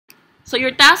So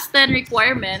your task 10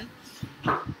 requirement,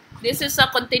 this is a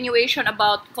continuation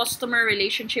about customer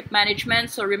relationship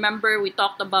management. So remember, we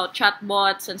talked about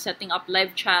chatbots and setting up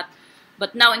live chat.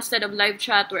 But now, instead of live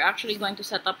chat, we're actually going to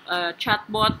set up a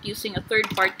chatbot using a third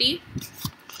party.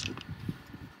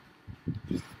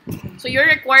 So your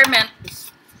requirement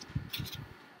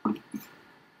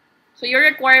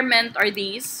are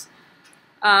these.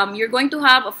 You're going to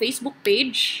have a Facebook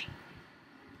page,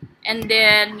 and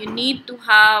then you need to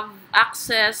have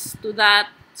access to that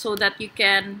so that you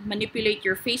can manipulate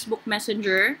your Facebook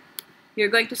Messenger. You're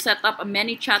going to set up a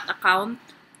ManyChat account.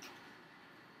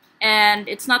 And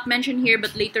it's not mentioned here,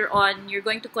 but later on, you're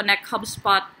going to connect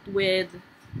HubSpot with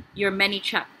your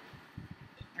ManyChat.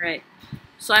 All right.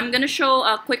 So I'm going to show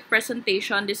a quick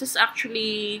presentation. This is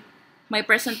actually my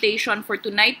presentation for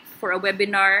tonight for a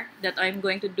webinar that I'm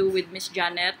going to do with Miss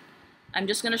Janet. I'm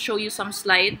just going to show you some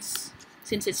slides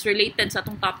since it's related sa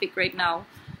atong topic right now.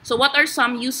 So what are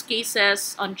some use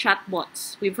cases on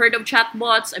chatbots? We've heard of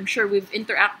chatbots. I'm sure we've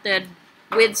interacted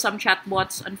with some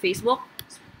chatbots on Facebook.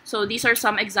 So these are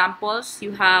some examples.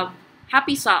 You have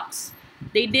Happy Socks.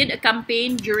 They did a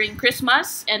campaign during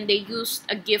Christmas and they used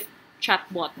a gift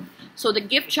chatbot. So the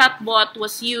gift chatbot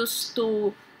was used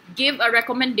to give a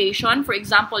recommendation. For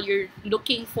example, you're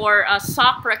looking for a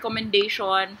sock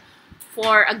recommendation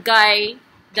for a guy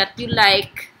that you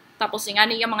like, tapos yung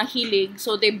ano yung mga hilig.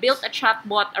 So they built a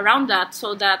chatbot around that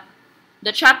so that the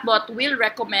chatbot will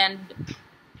recommend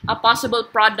a possible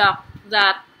product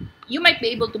that you might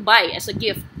be able to buy as a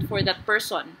gift for that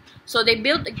person. So they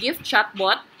built a gift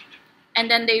chatbot, and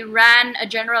then they ran a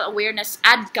general awareness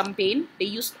ad campaign. They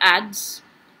used ads.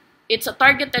 It's a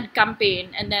targeted campaign,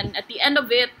 and then at the end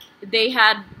of it, they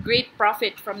had great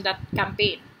profit from that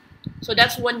campaign. So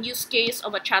that's one use case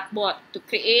of a chatbot, to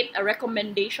create a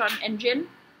recommendation engine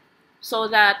so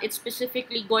that it's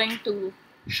specifically going to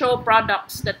show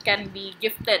products that can be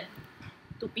gifted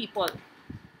to people.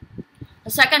 The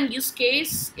second use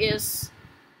case is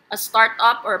a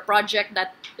startup or a project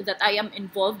that I am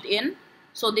involved in.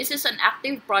 So this is an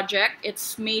active project.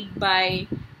 It's made by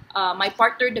my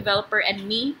partner developer and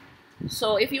me.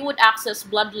 So if you would access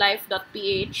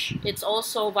bloodlife.ph, it's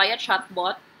also via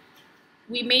chatbot.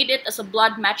 We made it as a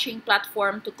blood matching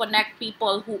platform to connect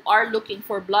people who are looking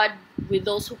for blood with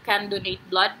those who can donate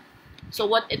blood. So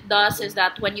what it does is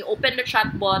that when you open the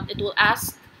chatbot, it will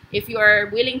ask if you are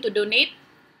willing to donate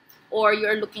or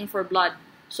you're looking for blood.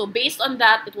 So based on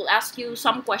that, it will ask you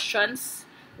some questions,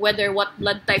 whether what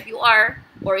blood type you are,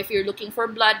 or if you're looking for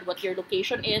blood, what your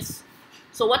location is.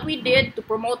 So what we did to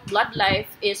promote Blood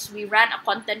Life is we ran a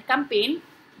content campaign,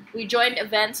 we joined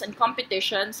events and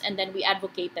competitions, and then we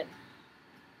advocated.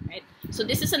 Right? So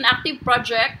this is an active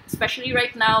project, especially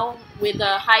right now with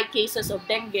the high cases of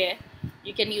dengue.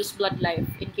 You can use Blood Life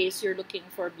in case you're looking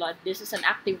for blood. This is an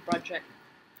active project.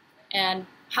 And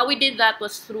how we did that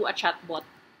was through a chatbot.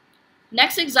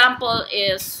 Next example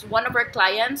is one of our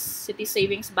clients, City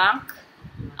Savings Bank.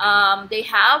 They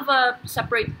have a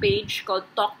separate page called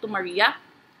Talk to Maria.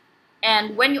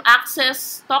 And when you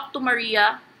access Talk to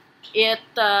Maria, it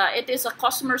is a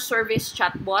customer service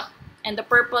chatbot. And the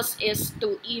purpose is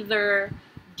to either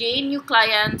gain new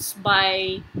clients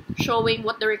by showing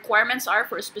what the requirements are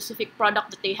for a specific product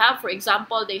that they have. For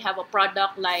example, they have a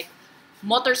product like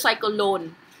motorcycle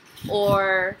loan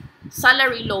or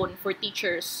salary loan for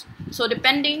teachers. So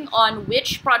depending on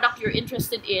which product you're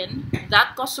interested in,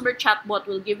 that customer chatbot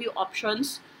will give you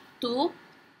options to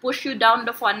push you down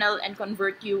the funnel and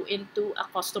convert you into a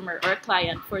customer or a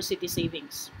client for City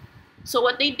Savings. So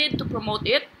what they did to promote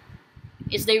it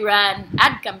is they ran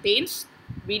ad campaigns,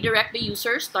 redirect the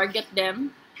users, target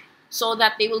them, so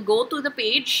that they will go to the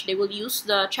page, they will use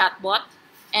the chatbot,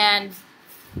 and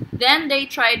then they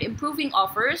tried improving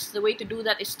offers. The way to do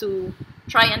that is to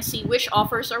try and see which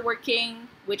offers are working,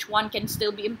 which one can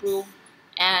still be improved,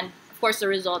 and of course the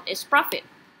result is profit.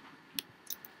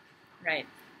 Right.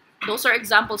 Those are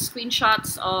example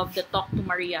screenshots of the Talk to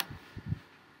Maria.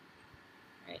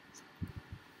 Right.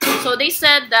 So they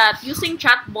said that using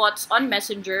chatbots on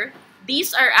Messenger,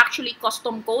 these are actually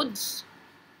custom codes,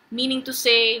 meaning to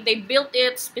say they built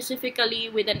it specifically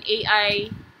with an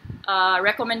AI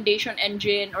recommendation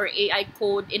engine or AI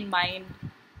code in mind,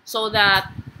 so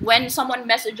that when someone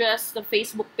messages the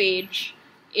Facebook page,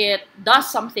 it does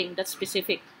something that's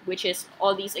specific, which is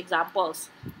all these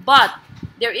examples. But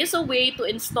there is a way to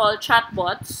install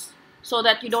chatbots so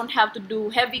that you don't have to do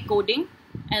heavy coding,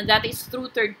 and that is through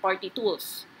third-party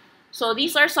tools. So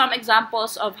these are some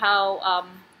examples of how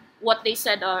what they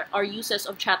said are uses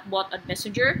of chatbot on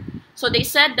Messenger. So they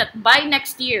said that by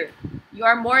next year, you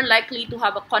are more likely to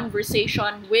have a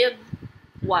conversation with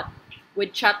what?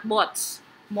 with chatbots.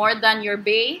 More than your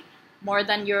bae, more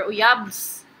than your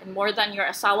uyabs, and more than your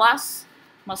asawas,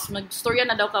 mas magstorya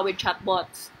na daw ka with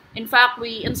chatbots. In fact,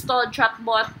 we installed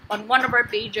chatbot on one of our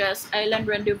pages, Island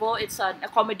Rendezvous. It's an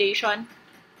accommodation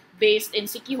based in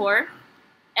Siquijor.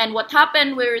 And what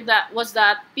happened was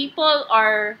that people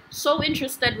are so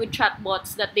interested with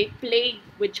chatbots that they play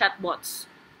with chatbots.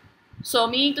 So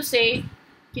meaning to say,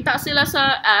 kita sila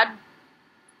sa ad,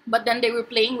 but then they were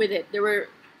playing with it. They were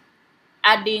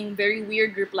adding very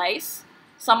weird replies.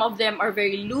 Some of them are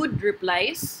very lewd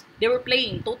replies. They were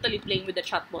totally playing with the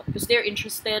chatbot because they're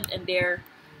interested and they're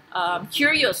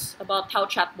curious about how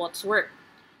chatbots work.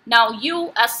 Now,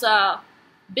 you as a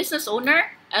business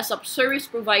owner, as a service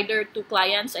provider to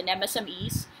clients and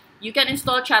MSMEs, you can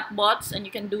install chatbots and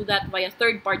you can do that via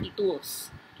third-party tools.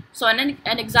 So an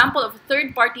example of a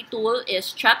third-party tool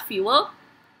is ChatFuel.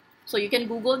 So you can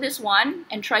Google this one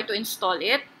and try to install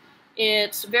it.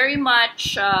 It's very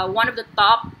much one of the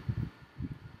top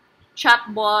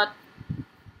chatbot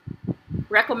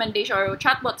recommendation or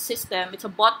chatbot system. It's a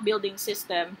bot building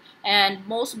system, and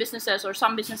most businesses or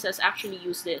some businesses actually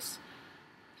use this.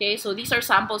 Okay, so these are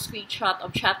sample screenshot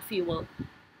of ChatFuel.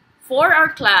 For our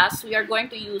class, we are going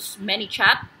to use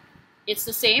ManyChat. It's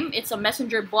the same. It's a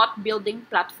messenger bot building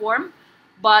platform,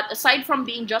 but aside from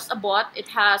being just a bot,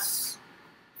 it has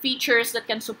features that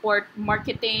can support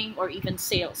marketing or even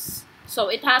sales. So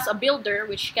it has a builder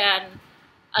which can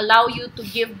allow you to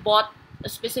give bot a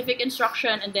specific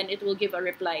instruction and then it will give a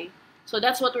reply. So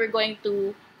that's what we're going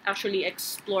to actually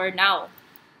explore now.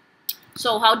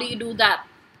 So how do you do that?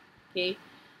 Okay,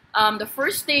 the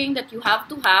first thing that you have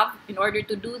to have in order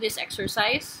to do this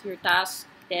exercise, your task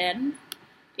 10,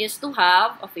 is to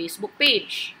have a Facebook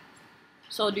page.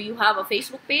 So do you have a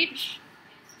Facebook page?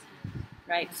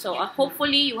 Right, so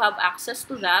hopefully you have access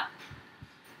to that.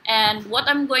 And what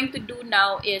I'm going to do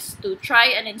now is to try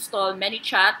and install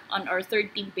ManyChat on our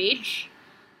third team page.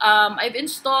 I've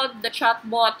installed the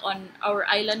chatbot on our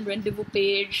Island Rendezvous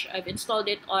page. I've installed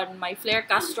it on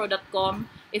myflaircastro.com.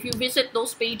 If you visit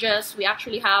those pages, we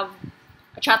actually have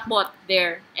a chatbot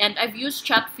there. And I've used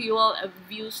ChatFuel,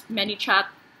 I've used ManyChat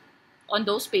on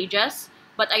those pages,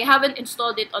 but I haven't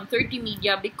installed it on 30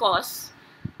 Media because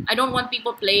I don't want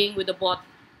people playing with the bot.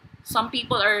 Some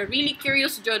people are really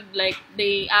curious, Jud, like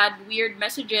they add weird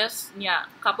messages, yeah,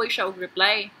 kapoy siya og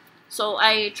reply. So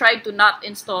I tried to not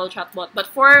install chatbot. But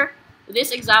for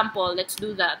this example, let's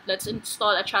do that. Let's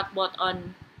install a chatbot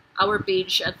on our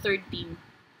page at third team.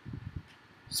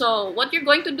 So what you're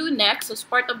going to do next as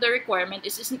part of the requirement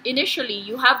is initially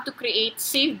you have to create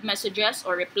saved messages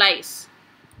or replies.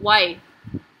 Why?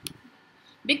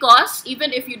 Because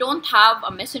even if you don't have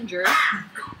a messenger,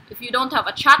 if you don't have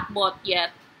a chatbot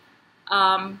yet,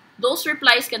 those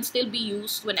replies can still be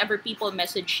used whenever people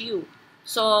message you.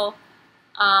 So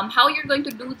how you're going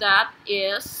to do that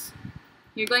is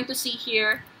you're going to see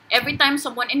here every time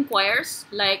someone inquires,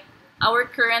 like our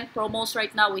current promos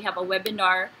right now, we have a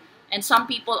webinar, and some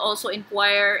people also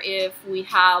inquire if we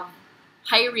have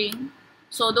hiring.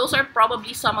 So those are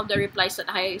probably some of the replies that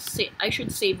I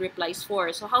should save replies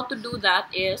for. So how to do that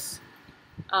is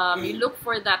you look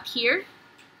for that here.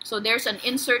 So there's an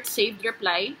insert saved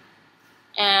reply,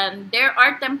 and there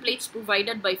are templates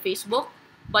provided by Facebook,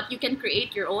 but you can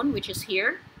create your own, which is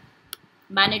here,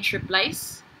 manage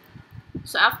replies.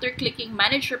 So after clicking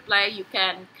manage reply, you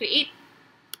can create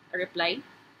a reply.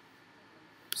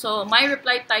 So my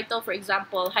reply title, for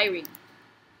example, hiring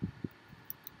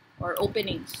or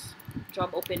openings,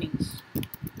 job openings.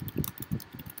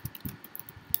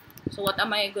 So what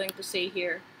am I going to say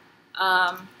here?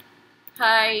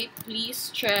 Hi,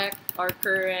 please check our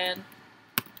current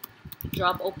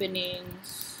job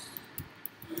openings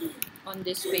on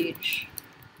this page.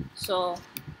 So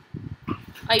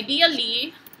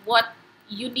ideally, what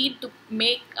you need to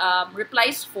make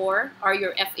replies for are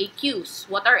your FAQs.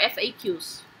 What are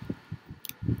FAQs?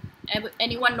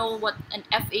 Anyone know what an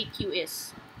FAQ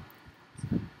is?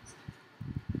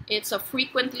 It's a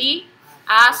frequently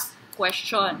asked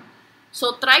question.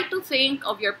 So try to think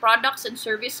of your products and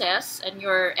services and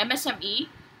your MSME.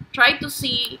 Try to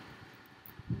see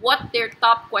what their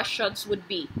top questions would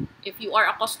be. If you are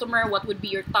a customer, what would be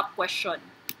your top question?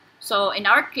 So in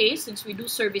our case, since we do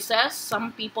services,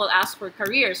 some people ask for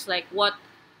careers, like what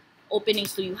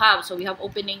openings do you have? So we have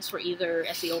openings for either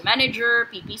SEO manager,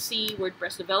 PPC,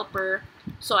 WordPress developer.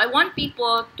 So I want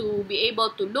people to be able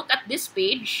to look at this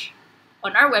page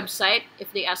on our website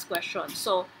if they ask questions.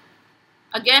 So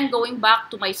again, going back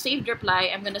to my saved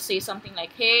reply, I'm going to say something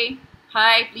like, hey,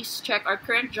 hi, please check our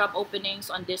current job openings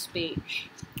on this page.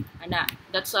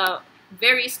 That's a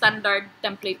very standard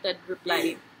templated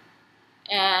reply.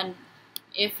 And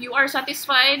If you are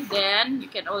satisfied, then you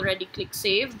can already click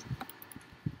save,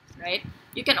 right?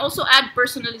 You can also add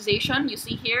personalization. You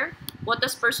see here, what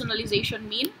does personalization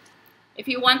mean? If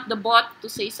you want the bot to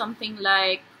say something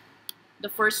like the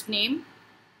first name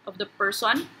of the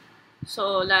person,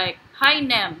 so like, hi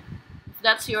Nem,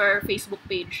 that's your Facebook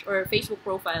page or Facebook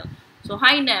profile. So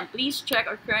hi Nem, please check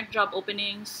our current job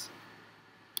openings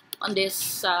on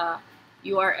this,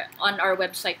 you are on our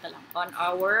website na lang, on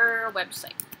our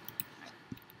website.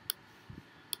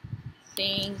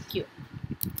 Thank you.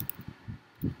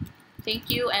 Thank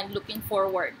you and looking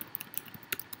forward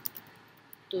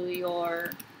to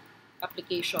your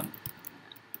application.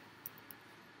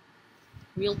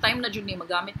 Real time na dyan ni,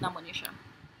 magamit na mo niya siya.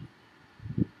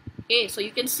 Okay, so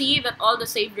you can see that all the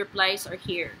saved replies are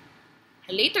here.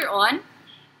 And later on,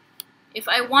 if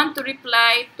I want to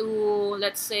reply to,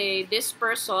 let's say, this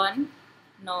person,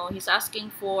 no, he's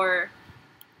asking for,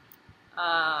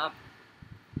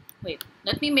 wait,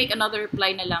 let me make another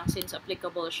reply na lang since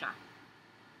applicable siya.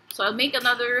 So I'll make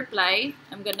another reply.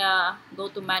 I'm gonna go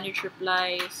to manage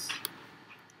replies.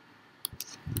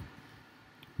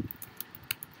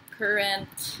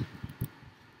 Current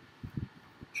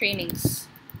trainings.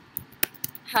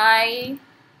 Hi,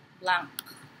 blank.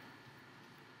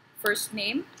 First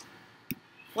name.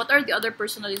 What are the other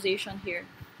personalization here?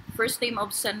 First name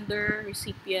of sender,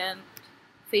 recipient,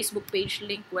 Facebook page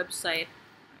link, website.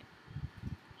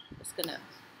 Just gonna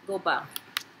go back.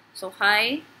 So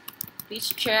hi, please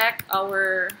check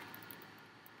our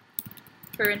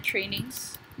current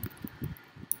trainings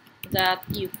that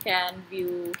you can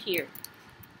view here.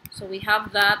 So we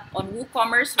have that on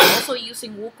WooCommerce. We're also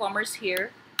using WooCommerce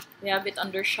here. We have it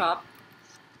under shop.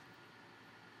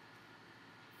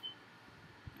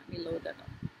 Let me load that up.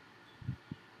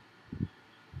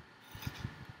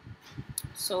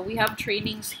 So we have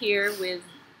trainings here with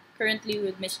currently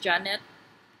with Miss Janet.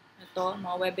 Ito,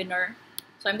 mga webinar.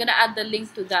 So I'm gonna add the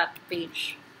link to that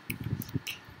page.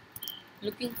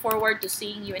 Looking forward to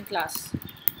seeing you in class.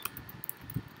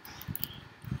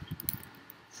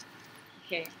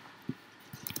 Okay.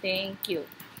 Thank you.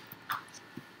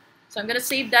 So I'm gonna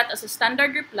save that as a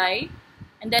standard reply.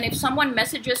 And then if someone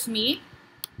messages me,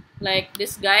 like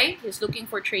this guy, he's looking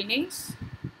for trainings,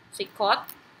 say caught,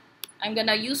 I'm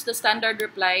gonna use the standard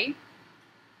reply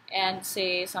and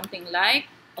say something like,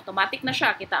 automatic na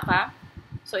siya, kita ka?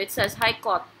 So it says, hi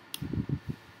caught.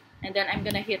 And then I'm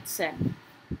gonna hit send.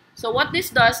 So what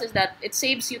this does is that it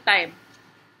saves you time.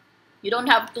 You don't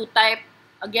have to type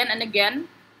again and again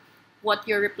what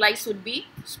your replies would be,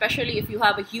 especially if you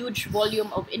have a huge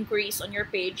volume of inquiries on your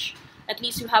page. At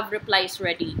least you have replies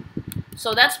ready.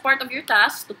 So that's part of your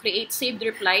task, to create saved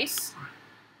replies.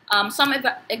 Some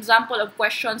example of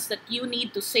questions that you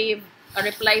need to save a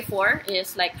reply for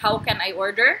is like, how can I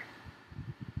order?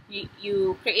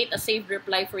 You create a saved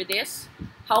reply for this.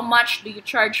 How much do you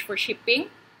charge for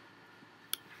shipping?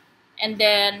 And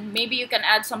then maybe you can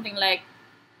add something like,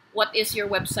 what is your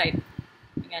website?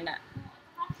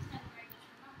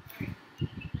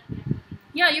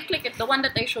 Yeah, you click it, the one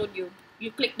that I showed you.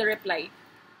 You click the reply.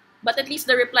 But at least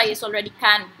the reply is already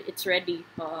canned. It's ready.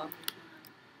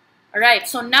 Alright,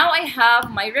 so now I have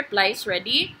my replies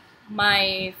ready.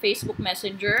 My Facebook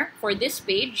Messenger for this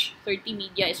page, 30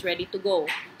 Media, is ready to go.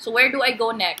 So where do I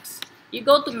go next? You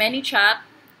go to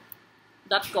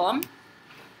ManyChat.com.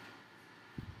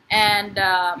 And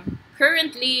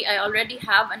currently, I already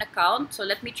have an account. So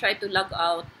let me try to log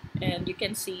out. And you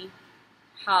can see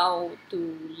how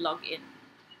to log in.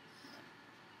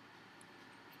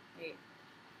 Okay.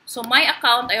 So my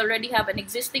account, I already have an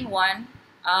existing one.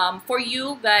 For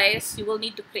you guys, you will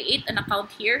need to create an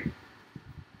account here.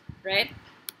 Right?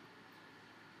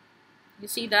 You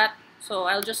see that? So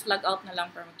I'll just log out na lang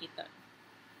para makita.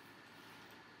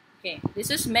 Okay,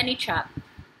 this is ManyChat.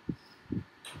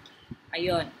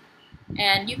 Ayun.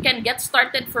 And you can get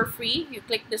started for free. You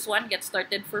click this one, get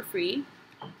started for free.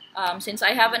 Since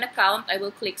I have an account, I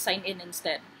will click sign in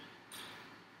instead.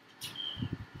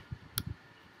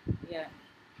 Yeah.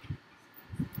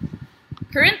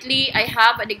 Currently, I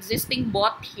have an existing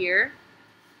bot here.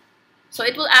 So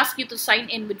it will ask you to sign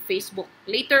in with Facebook.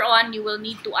 Later on, you will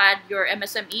need to add your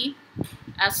MSME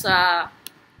as an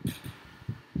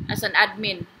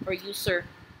admin or user.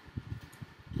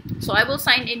 So I will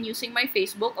sign in using my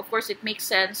Facebook. Of course, it makes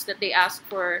sense that they ask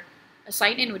for a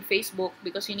sign in with Facebook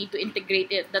because you need to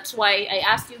integrate it. That's why I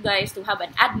asked you guys to have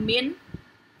an admin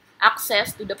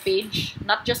access to the page,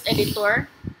 not just editor,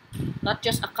 not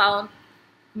just account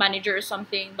manager or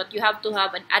something, but you have to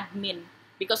have an admin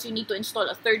because you need to install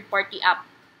a third-party app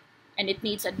and it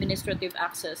needs administrative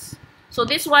access. So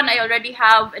this one, I already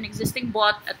have an existing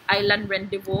bot at Island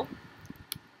Rendezvous.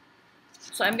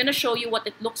 So I'm gonna show you what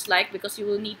it looks like because you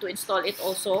will need to install it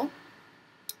also.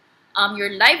 Your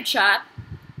live chat,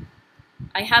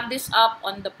 I have this up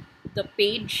on the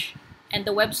page and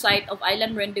the website of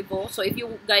Island Rendezvous. So if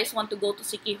you guys want to go to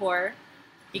Sikihor,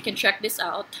 you can check this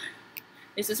out.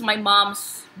 This is my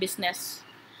mom's business.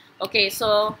 Okay,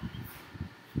 so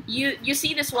you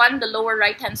see this one, the lower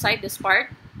right hand side, this part.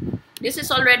 This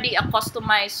is already a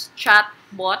customized chat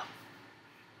bot,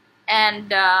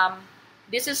 and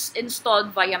this is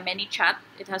installed via ManyChat.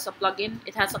 It has a plugin,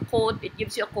 it has a code, it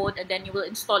gives you a code, and then you will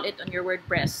install it on your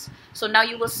WordPress. So now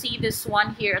you will see this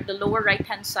one here at the lower right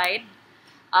hand side,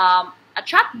 a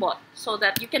chat bot, so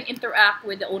that you can interact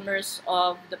with the owners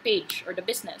of the page or the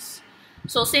business.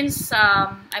 So since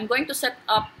I'm going to set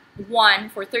up one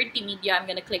for 30 media, I'm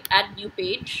going to click add new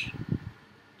page.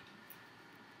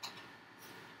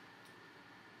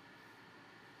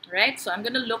 Right, so I'm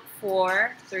going to look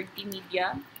for 30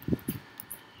 media.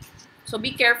 So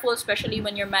be careful, especially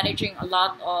when you're managing a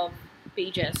lot of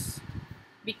pages.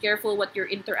 Be careful what you're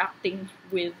interacting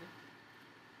with.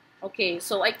 Okay,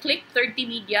 so I click 30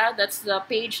 media. That's the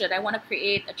page that I want to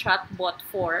create a chat bot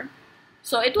for.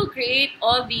 So it will create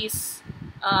all these,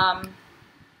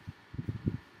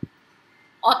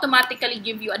 automatically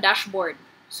give you a dashboard.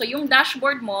 So yung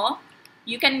dashboard mo,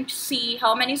 you can see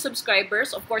how many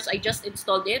subscribers. Of course, I just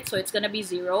installed it, so it's gonna be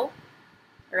 0,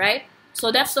 right?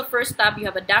 So that's the first tab. You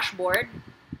have a dashboard,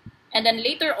 and then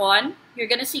later on, you're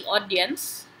gonna see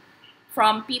audience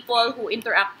from people who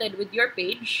interacted with your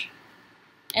page,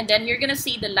 and then you're gonna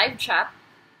see the live chat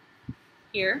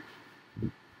here,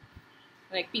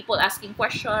 like people asking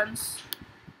questions.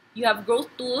 You have growth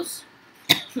tools,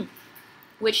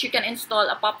 which you can install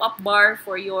a pop-up bar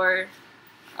for your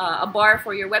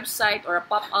website, or a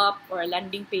pop-up or a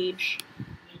landing page.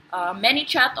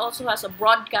 ManyChat also has a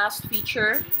broadcast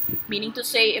feature, meaning to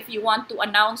say if you want to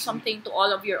announce something to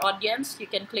all of your audience, you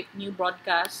can click new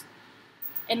broadcast.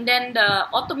 And then the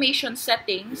automation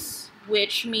settings,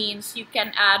 which means you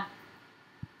can add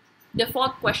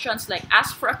default questions like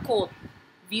ask for a quote,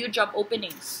 view job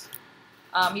openings.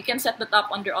 You can set that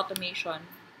up under automation.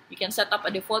 You can set up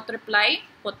a default reply,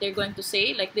 what they're going to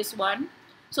say, like this one.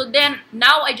 So then,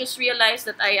 now I just realized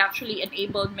that I actually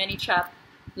enabled ManyChat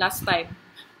last time.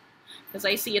 Because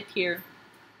I see it here.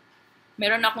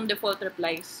 Meron akong default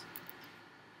replies.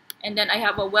 And then I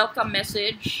have a welcome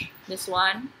message, this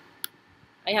one.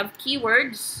 I have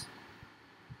keywords.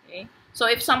 Okay. So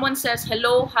if someone says,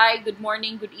 hello, hi, good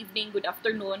morning, good evening, good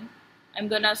afternoon, I'm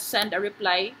gonna send a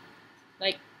reply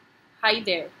like, hi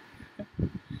there.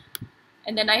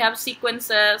 And then I have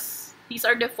sequences. These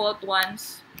are default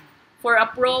ones. For a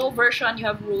pro version, you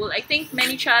have rule. I think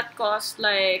ManyChat costs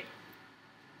like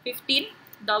 $15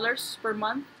 per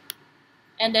month.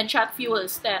 And then Chat Fuel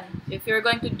is 10 if you're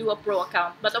going to do a pro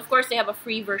account. But of course, they have a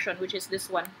free version, which is this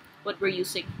one, what we're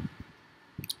using.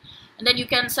 And then you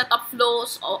can set up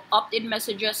flows, opt-in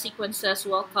messages, sequences,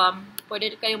 welcome.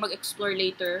 Pwede kayong mag-explore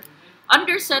later.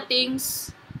 Under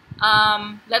settings,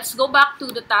 let's go back to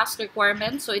the task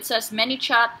requirements. So it says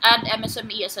ManyChat, add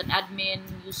MSME as an admin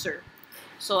user.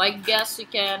 So I guess you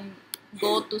can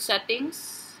go to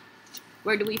settings.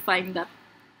 Where do we find that?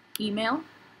 Email?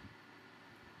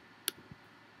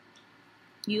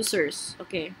 Users.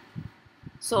 Okay.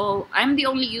 So I'm the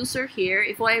only user here.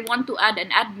 If I want to add an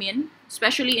admin,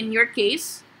 especially in your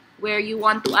case, where you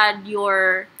want to add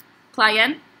your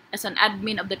client as an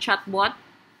admin of the chatbot,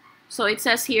 so it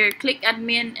says here, click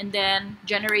admin and then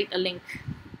generate a link.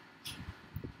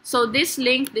 So this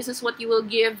link, this is what you will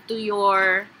give to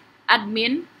your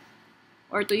admin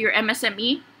or to your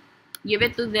MSME. Give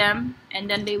it to them, and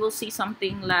then they will see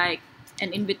something like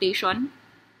an invitation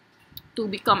to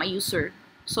become a user.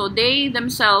 So they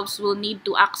themselves will need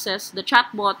to access the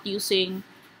chatbot using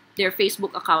their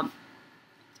Facebook account.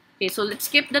 Okay, so let's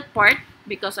skip that part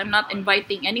because I'm not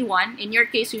inviting anyone. In your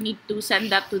case, you need to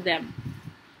send that to them.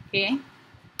 Okay?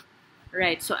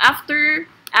 Right, so after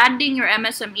adding your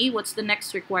MSME, what's the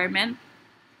next requirement?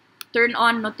 Turn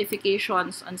on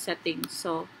notifications on settings.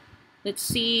 So let's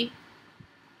see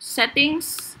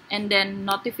settings and then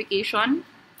notification.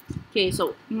 Okay,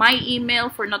 so my email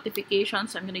for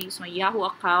notifications, I'm going to use my Yahoo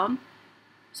account.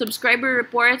 Subscriber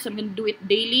reports, I'm going to do it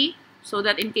daily so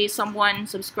that in case someone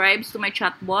subscribes to my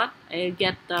chatbot, I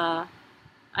get a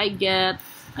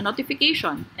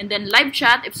notification. And then live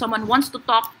chat, if someone wants to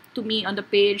talk to me on the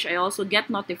page, I also get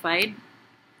notified.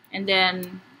 And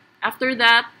then after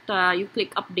that, you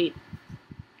click update,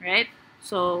 right?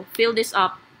 So fill this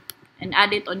up and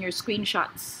add it on your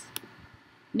screenshots.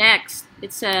 Next,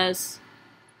 it says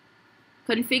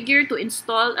configure to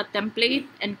install a template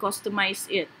and customize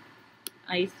it.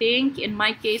 I think in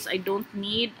my case, I don't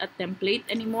need a template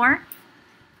anymore.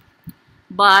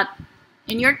 But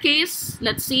in your case,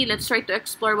 let's try to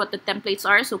explore what the templates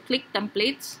are. So click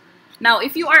templates. Now,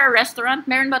 if you are a restaurant,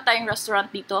 meron ba tayong restaurant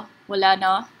dito? Wala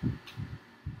na.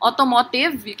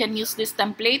 Automotive, you can use this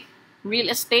template. Real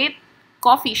estate,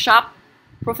 coffee shop,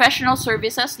 professional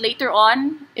services. Later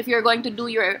on, if you're going to do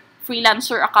your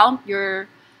freelancer account, for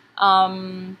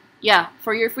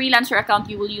your freelancer account,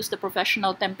 you will use the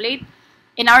professional template.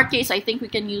 In our case, I think we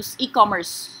can use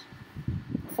e-commerce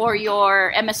for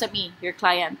your MSME, your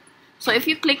client. So if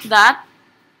you click that,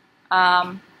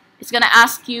 it's gonna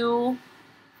ask you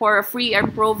for a free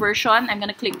and pro version. I'm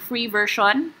gonna click free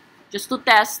version just to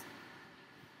test.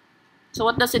 So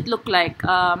what does it look like?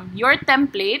 Your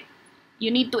template, you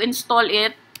need to install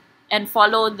it and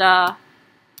follow the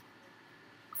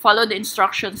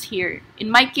instructions here. In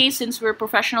my case, since we're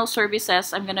professional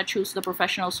services, I'm gonna choose the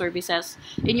professional services.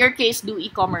 In your case, do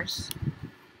e-commerce.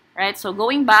 Right, so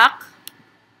going back,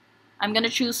 I'm gonna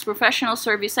choose professional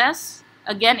services.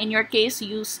 Again, in your case,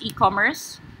 use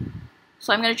e-commerce.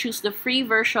 So I'm gonna choose the free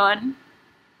version.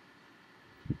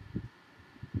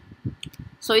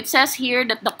 So it says here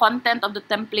that the content of the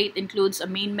template includes a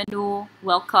main menu,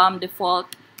 welcome,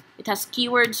 default. It has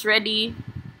keywords ready.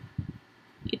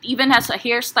 It even has a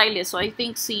hairstylist. So I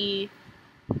think sino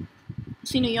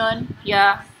yun?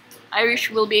 Yeah,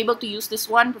 Irish will be able to use this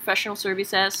one, professional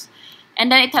services.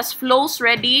 And then it has flows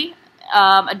ready,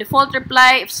 a default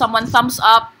reply. If someone thumbs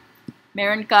up,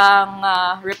 meron kang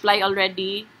reply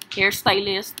already,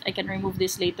 hairstylist. I can remove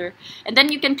this later. And then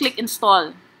you can click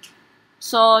install.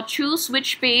 So choose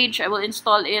which page. I will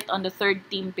install it on the third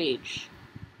theme page.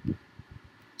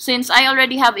 Since I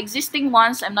already have existing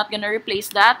ones, I'm not going to replace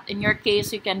that. In your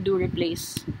case, you can do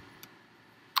replace.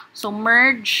 So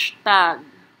merge tag. I'm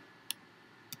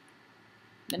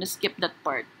going to skip that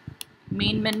part.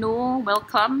 Main menu,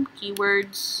 welcome,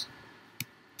 keywords.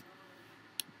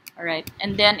 Alright,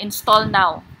 and then install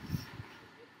now.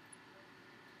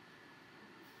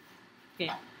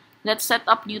 Okay. Let's set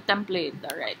up new template.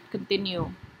 Alright,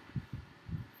 continue.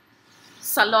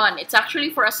 Salon. It's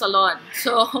actually for a salon.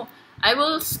 So I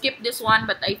will skip this one,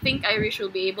 but I think Irish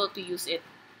will be able to use it.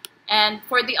 And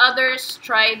for the others,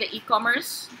 try the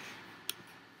e-commerce.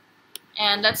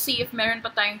 And let's see if meron pa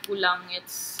tayong kulang.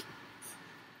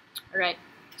 Alright.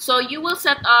 So you will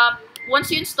set up,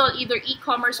 once you install either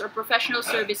e-commerce or professional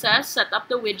services, set up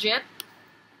the widget.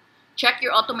 Check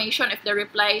your automation if the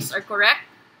replies are correct.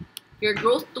 Your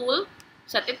growth tool,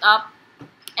 set it up,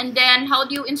 and then how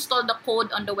do you install the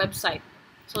code on the website?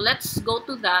 So let's go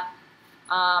to that.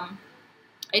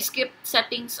 I skipped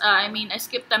settings, I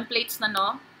skipped templates na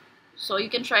no. So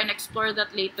you can try and explore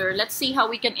that later. Let's see how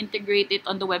we can integrate it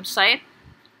on the website.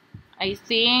 I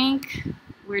think,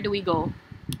 where do we go?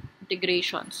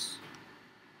 Integrations.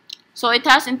 So it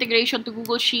has integration to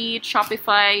Google Sheets,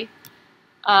 Shopify.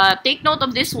 Take note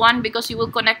of this one because you will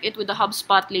connect it with the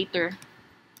HubSpot later.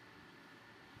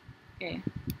 Okay.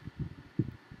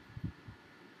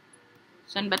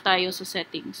 Saan ba tayo sa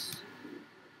settings?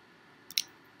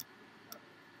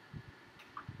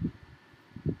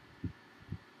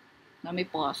 Let me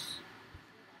pause.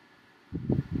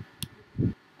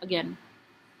 Again.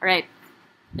 Alright.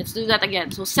 Let's do that again.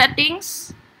 So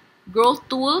settings, growth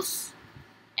tools,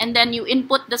 and then you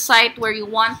input the site where you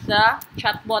want the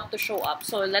chatbot to show up.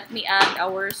 So let me add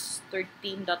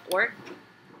ours13.org.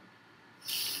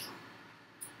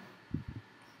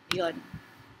 Yun.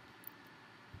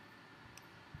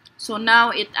 So now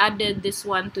it added this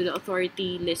one to the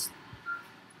authority list.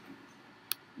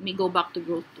 Let me go back to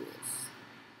growth tools.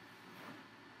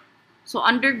 So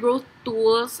under growth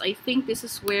tools, I think this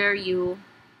is where you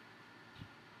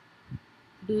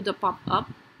do the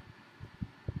pop-up.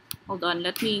 Hold on,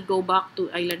 let me go back to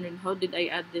Island. How did I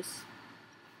add this?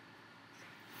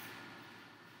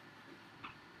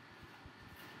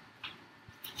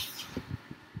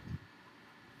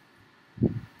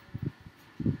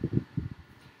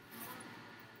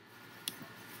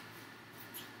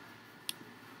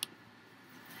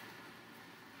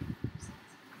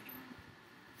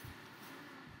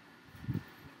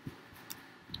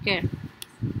 Okay.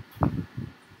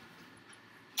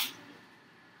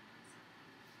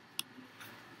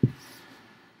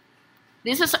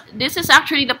 This is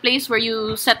actually the place where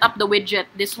you set up the widget.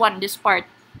 This part.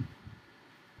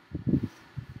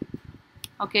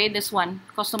 Okay, this one.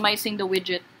 Customizing the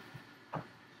widget.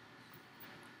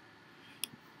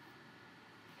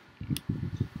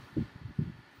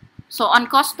 So on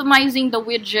customizing the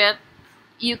widget,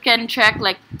 you can check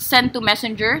like send to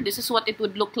messenger. This is what it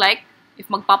would look like if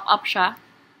mag-pop up siya.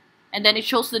 And then it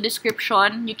shows the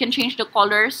description. You can change the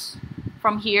colors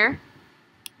from here.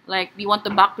 Like, you want the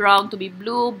background to be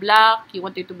blue, black, you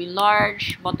want it to be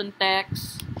large, button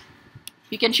text.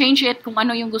 You can change it kung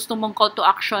ano yung gusto mong call to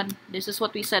action. This is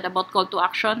what we said about call to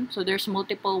action. So there's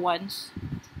multiple ones.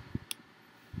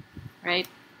 Right?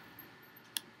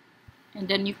 And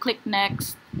then you click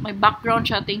next. My background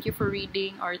siya, thank you for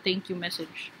reading, or thank you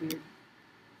message. Weird.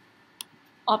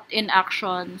 Opt-in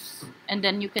actions. And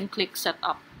then you can click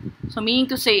setup. So meaning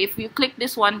to say, if you click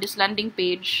this one, this landing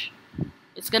page,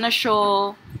 it's gonna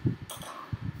show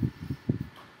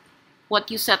what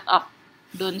you set up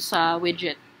dun sa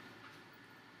widget.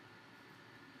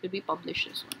 Maybe publish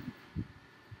this one.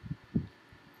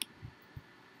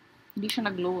 Hindi siya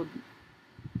nag-load.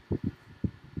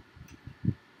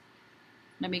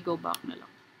 Let me go back na lang.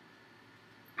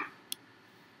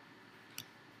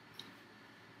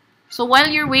 So while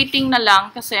you're waiting na lang,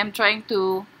 kasi I'm trying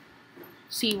to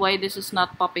see why this is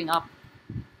not popping up.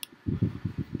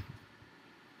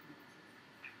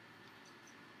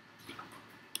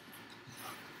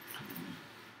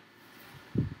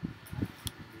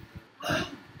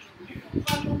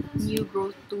 New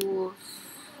growth tools,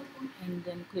 and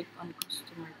then click on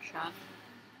customer chat.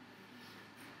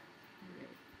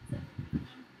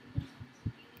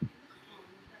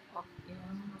 Opt-in,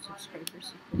 subscriber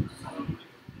sequence,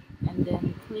 and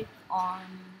then click on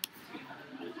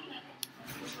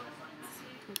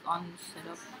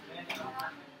setup.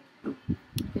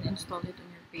 You can install it on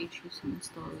your page using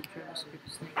install JavaScript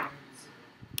snippet.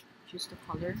 Choose the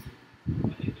color.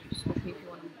 Especially if you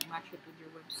want to match it with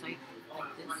your website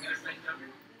like this.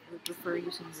 I would prefer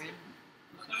using red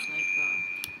because it's like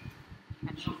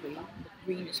a catchy way, but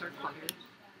green is our color.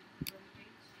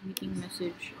 Meeting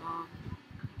message of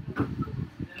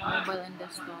mobile and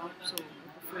desktop, so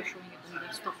I prefer showing it on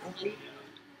desktop only.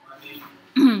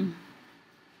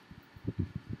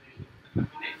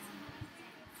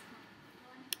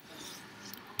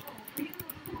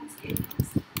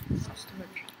 Customer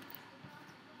chat.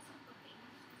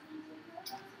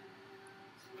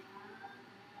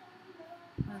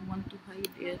 I want to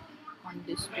hide it on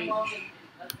this page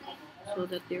so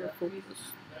that they're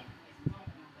focused.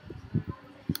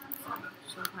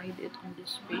 So hide it on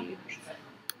this page.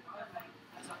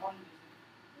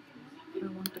 I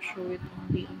want to show it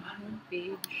only on the home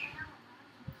page.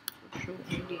 So show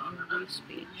only on this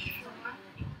page.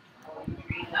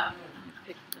 Pick that.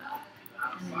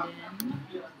 And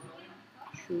then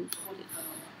choose this.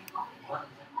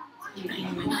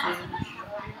 Meeting message.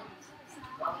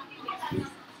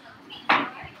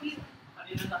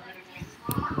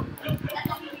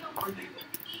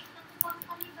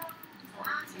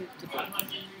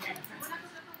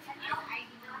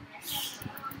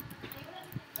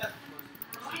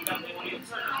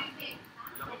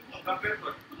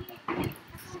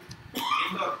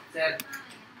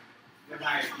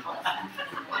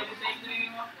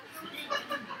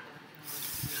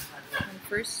 And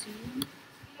first scene,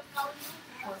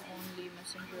 show only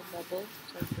messenger bubble,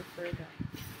 so I prefer that.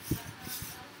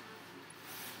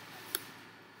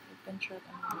 Open chat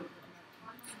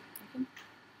and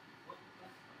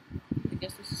I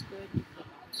guess this is good.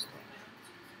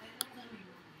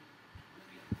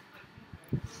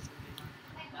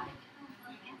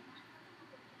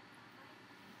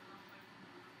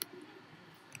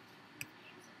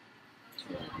 So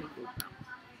let me go back.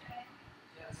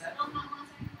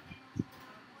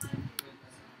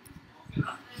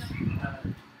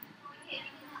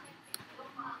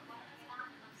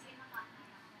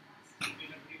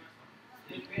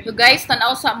 So guys,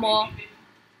 tanaw sa mo.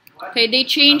 Okay, they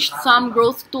changed some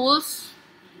growth tools.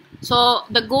 So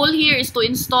the goal here is to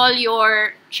install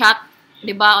your chat,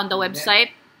 diba, on the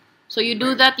website. So you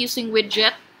do that using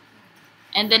widget,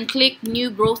 and then click new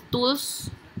growth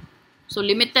tools. So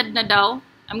limited na daw.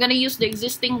 I'm gonna use the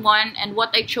existing one, and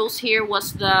what I chose here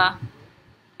was the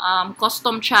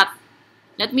custom chat.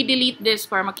 Let me delete this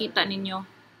para makita ninyo.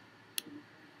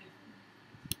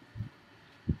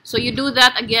 So you do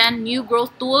that again, new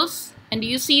growth tools, and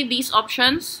you see these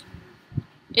options.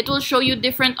 It will show you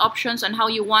different options on how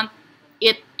you want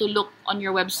it to look on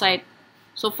your website.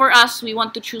 So for us, we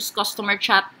want to choose customer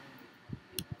chat.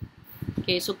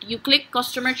 Okay, so you click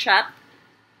customer chat,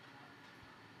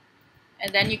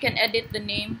 and then you can edit the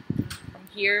name from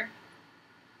here,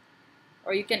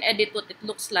 or you can edit what it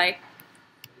looks like.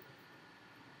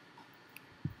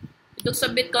 It looks a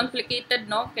bit complicated,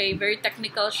 no? Okay, very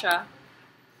technical siya.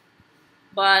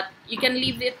 But you can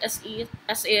leave it as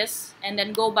is, and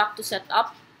then go back to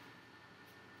setup.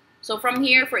 So from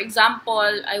here, for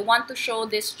example, I want to show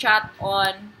this chat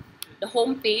on the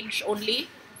home page only.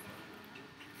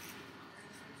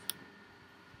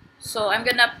 So I'm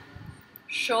gonna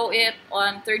show it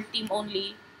on third team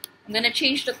only. I'm gonna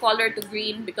change the color to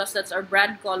green because that's our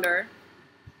brand color.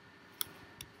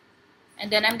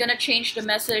 And then I'm gonna change the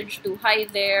message to hi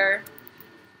there,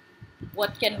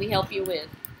 what can we help you with?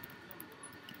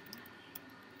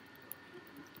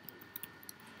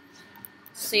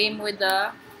 Same with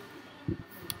the,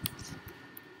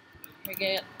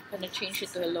 we're gonna change it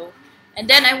to hello. And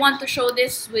then I want to show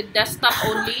this with desktop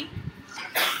only.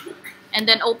 And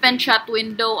then open chat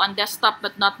window on desktop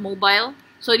but not mobile.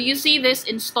 So do you see this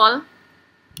install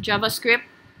JavaScript?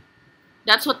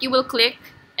 That's what you will click.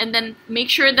 And then make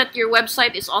sure that your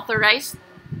website is authorized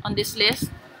on this list.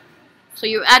 So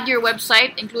you add your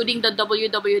website, including the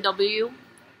www,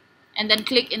 and then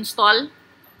click install.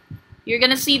 You're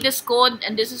gonna see this code,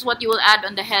 and this is what you will add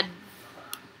on the head.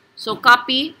 So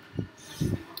copy.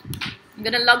 I'm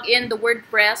gonna log in the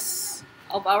WordPress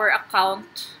of our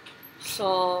account.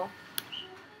 So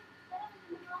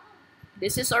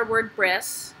this is our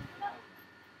WordPress.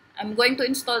 I'm going to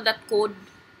install that code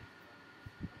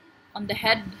on the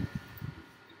head.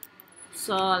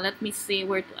 So let me see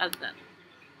where to add that.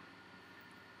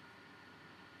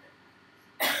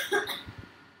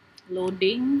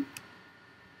 Loading.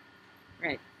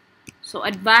 Right. So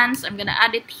advanced, I'm gonna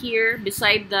add it here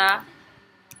beside the,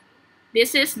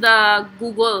 this is the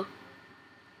Google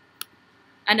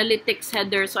Analytics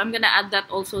header. So I'm gonna add that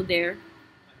also there.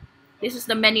 This is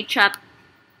the ManyChat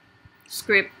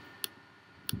script.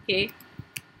 Okay.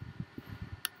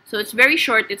 So it's very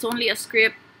short. It's only a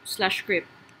script/script.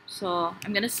 So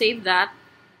I'm gonna save that,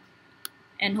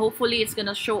 and hopefully it's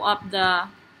gonna show up the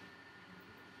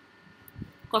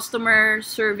customer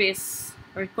service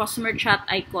or customer chat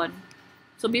icon.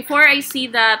 So before I see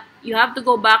that, you have to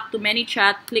go back to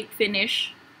ManyChat, click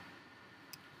finish,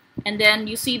 and then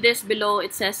you see this below.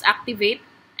 It says activate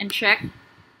and check.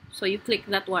 So you click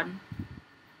that one.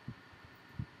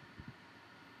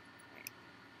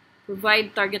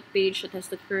 Provide target page that has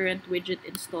the current widget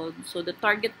installed. So the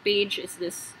target page is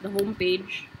this, the home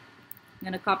page. I'm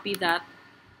gonna copy that.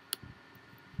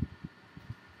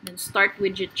 Then start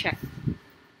widget check.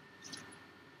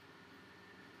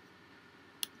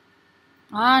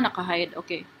 Ah, naka-hide.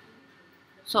 Okay.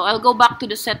 So I'll go back to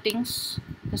the settings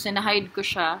kasi na-hide ko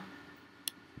siya.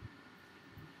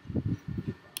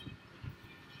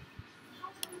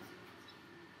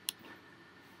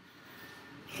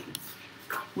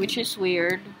 Which is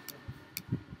weird.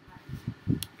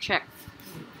 Check.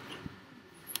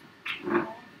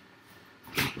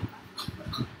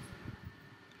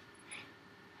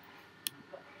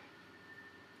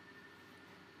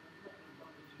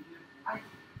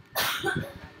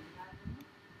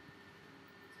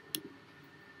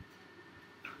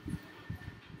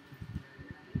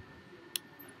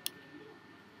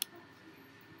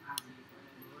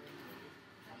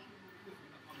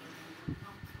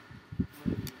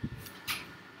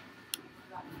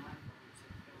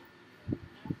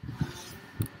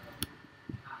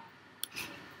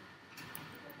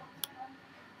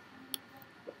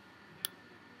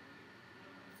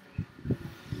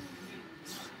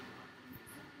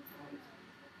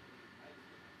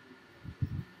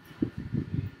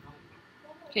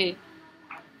 Okay.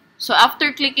 So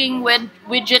after clicking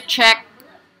widget check,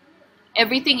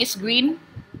 everything is green.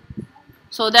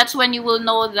 So that's when you will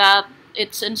know that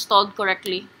it's installed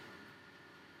correctly.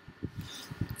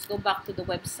 Let's go back to the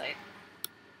website.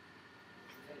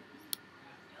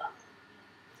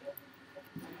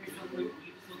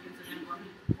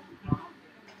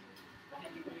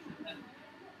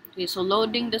 Okay, so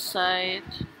loading the site.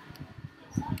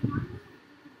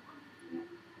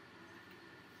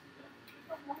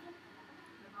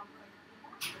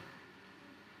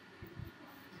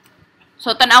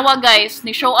 So tanawa guys,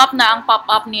 ni-show up na ang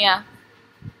pop-up niya.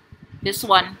 This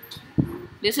one.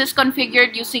 This is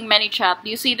configured using ManyChat. Do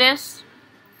you see this?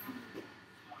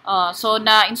 So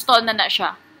na-install na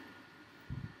siya.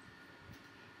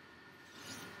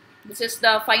 This is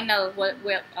the final,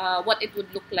 what it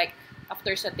would look like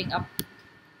after setting up.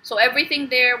 So everything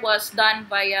there was done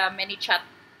via ManyChat.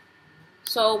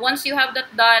 So once you have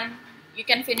that done, you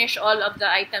can finish all of the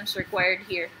items required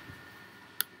here.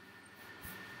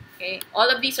 Okay, all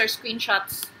of these are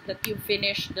screenshots that you've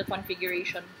finished the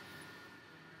configuration.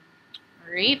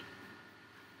 All right.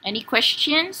 Any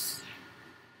questions?